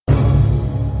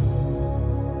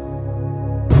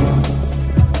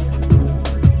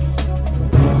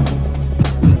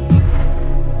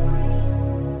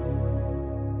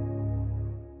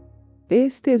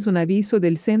Este es un aviso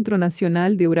del Centro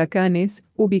Nacional de Huracanes,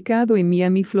 ubicado en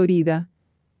Miami, Florida.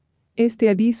 Este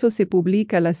aviso se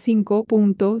publica a las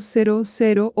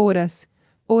 5:00 horas,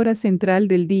 hora central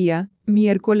del día,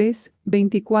 miércoles,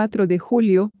 24 de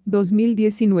julio,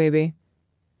 2019.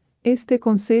 Este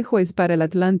consejo es para el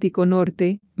Atlántico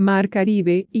Norte, Mar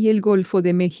Caribe y el Golfo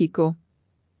de México.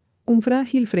 Un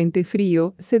frágil frente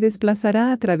frío se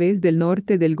desplazará a través del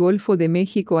norte del Golfo de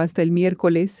México hasta el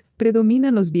miércoles.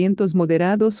 Predominan los vientos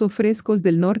moderados o frescos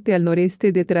del norte al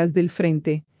noreste detrás del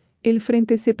frente. El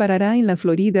frente se parará en la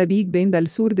Florida Big Bend al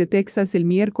sur de Texas el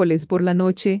miércoles por la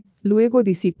noche, luego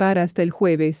disipar hasta el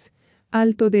jueves.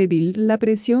 Alto débil, la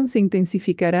presión se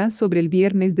intensificará sobre el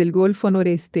viernes del Golfo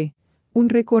noreste. Un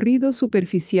recorrido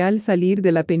superficial salir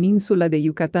de la península de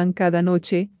Yucatán cada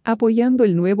noche, apoyando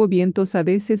el nuevo vientos a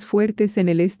veces fuertes en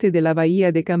el este de la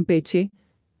bahía de Campeche.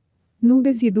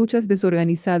 Nubes y duchas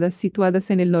desorganizadas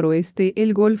situadas en el noroeste.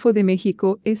 El Golfo de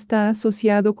México está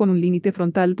asociado con un límite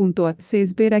frontal. Se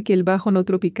espera que el bajo no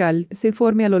tropical se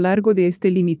forme a lo largo de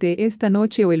este límite esta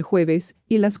noche o el jueves,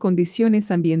 y las condiciones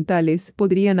ambientales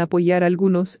podrían apoyar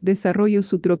algunos desarrollos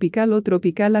subtropical o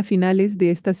tropical a finales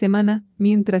de esta semana,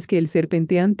 mientras que el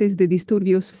serpenteante de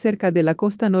disturbios cerca de la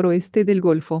costa noroeste del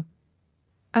Golfo.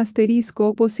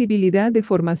 Posibilidad de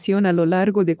formación a lo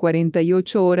largo de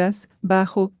 48 horas,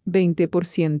 bajo,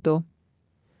 20%.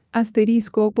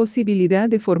 Posibilidad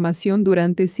de formación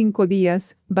durante 5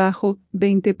 días, bajo,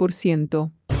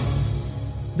 20%.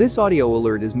 This audio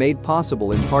alert is made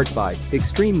possible in part by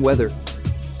Extreme Weather.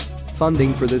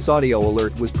 Funding for this audio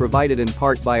alert was provided in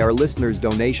part by our listeners'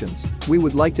 donations. We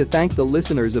would like to thank the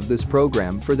listeners of this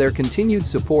program for their continued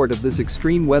support of this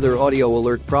Extreme Weather Audio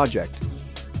Alert project.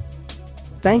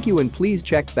 Thank you, and please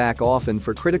check back often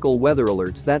for critical weather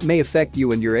alerts that may affect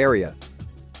you and your area.